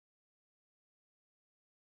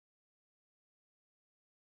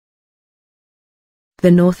The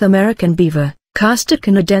North American beaver, Castor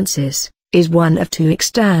canadensis, is one of two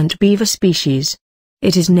extant beaver species.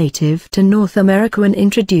 It is native to North America and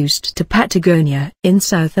introduced to Patagonia in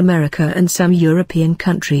South America and some European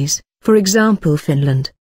countries, for example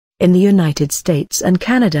Finland. In the United States and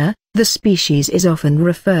Canada, the species is often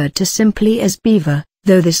referred to simply as beaver,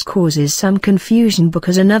 though this causes some confusion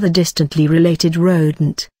because another distantly related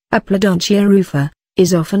rodent, Aplodontia rufa,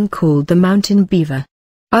 is often called the mountain beaver.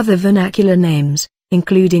 Other vernacular names,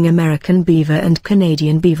 including American beaver and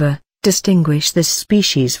Canadian beaver, distinguish this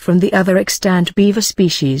species from the other extant beaver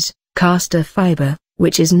species, Castor fiber,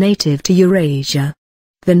 which is native to Eurasia.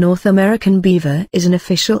 The North American beaver is an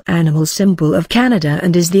official animal symbol of Canada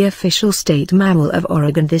and is the official state mammal of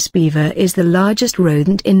Oregon. This beaver is the largest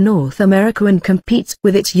rodent in North America and competes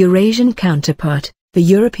with its Eurasian counterpart, the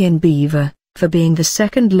European beaver, for being the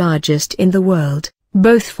second largest in the world,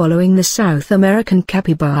 both following the South American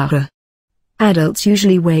capybara. Adults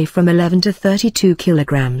usually weigh from 11 to 32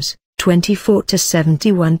 kilograms, 24 to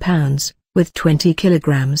 71 pounds, with 20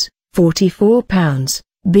 kilograms, 44 pounds,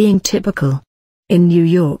 being typical. In New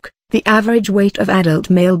York, the average weight of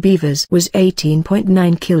adult male beavers was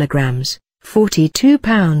 18.9 kilograms, 42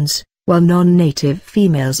 pounds, while non-native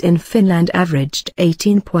females in Finland averaged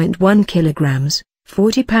 18.1 kilograms,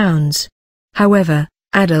 40 pounds. However,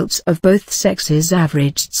 adults of both sexes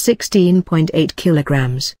averaged 16.8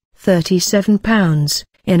 kilograms, 37 pounds,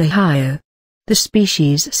 in Ohio. The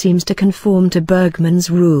species seems to conform to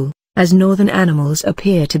Bergmann's rule, as northern animals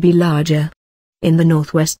appear to be larger. In the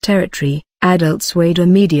Northwest Territory, adults weighed a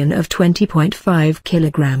median of 20.5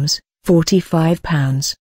 kilograms, 45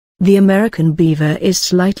 pounds. The American beaver is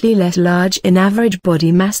slightly less large in average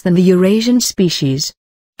body mass than the Eurasian species.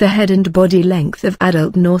 The head and body length of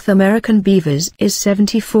adult North American beavers is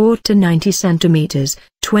 74 to 90 centimeters,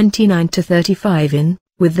 29 to 35 in,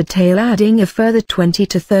 with the tail adding a further 20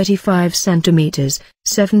 to 35 centimeters,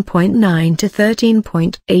 7.9 to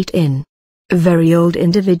 13.8 in. Very old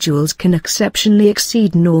individuals can exceptionally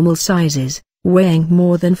exceed normal sizes, weighing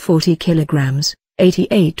more than 40 kilograms,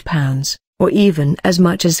 88 pounds, or even as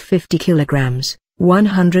much as 50 kilograms,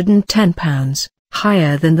 110 pounds,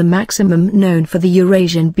 higher than the maximum known for the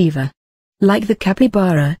Eurasian beaver. Like the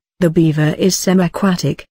capybara, the beaver is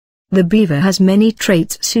semi-aquatic. The beaver has many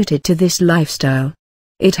traits suited to this lifestyle.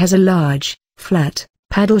 It has a large, flat,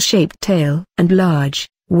 paddle-shaped tail and large,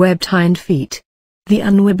 webbed hind feet. The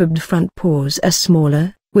unwebbed front paws are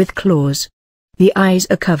smaller, with claws. The eyes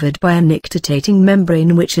are covered by a nictitating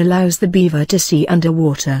membrane which allows the beaver to see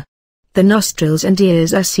underwater. The nostrils and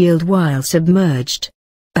ears are sealed while submerged.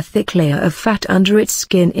 A thick layer of fat under its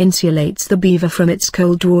skin insulates the beaver from its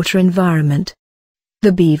cold water environment.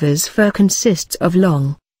 The beaver's fur consists of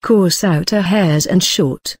long, coarse outer hairs and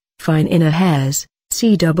short, fine inner hairs,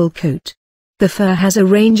 see double coat. The fur has a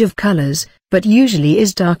range of colors, but usually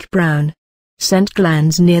is dark brown. Scent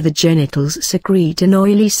glands near the genitals secrete an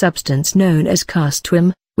oily substance known as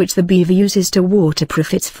castor, which the beaver uses to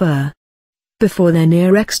waterproof its fur. Before their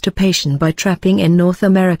near extirpation by trapping in North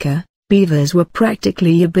America, beavers were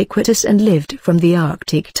practically ubiquitous and lived from the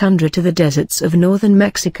Arctic tundra to the deserts of northern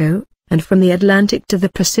Mexico, and from the Atlantic to the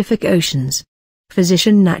Pacific Oceans.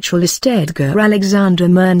 Physician naturalist Edgar Alexander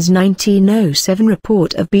Mearns' 1907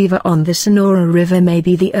 report of beaver on the Sonora River may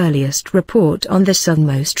be the earliest report on the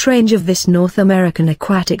southernmost range of this North American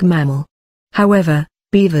aquatic mammal. However,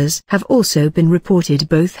 beavers have also been reported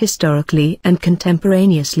both historically and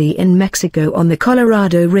contemporaneously in Mexico on the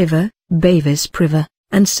Colorado River, Beavis River,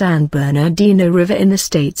 and San Bernardino River in the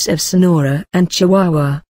states of Sonora and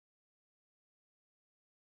Chihuahua.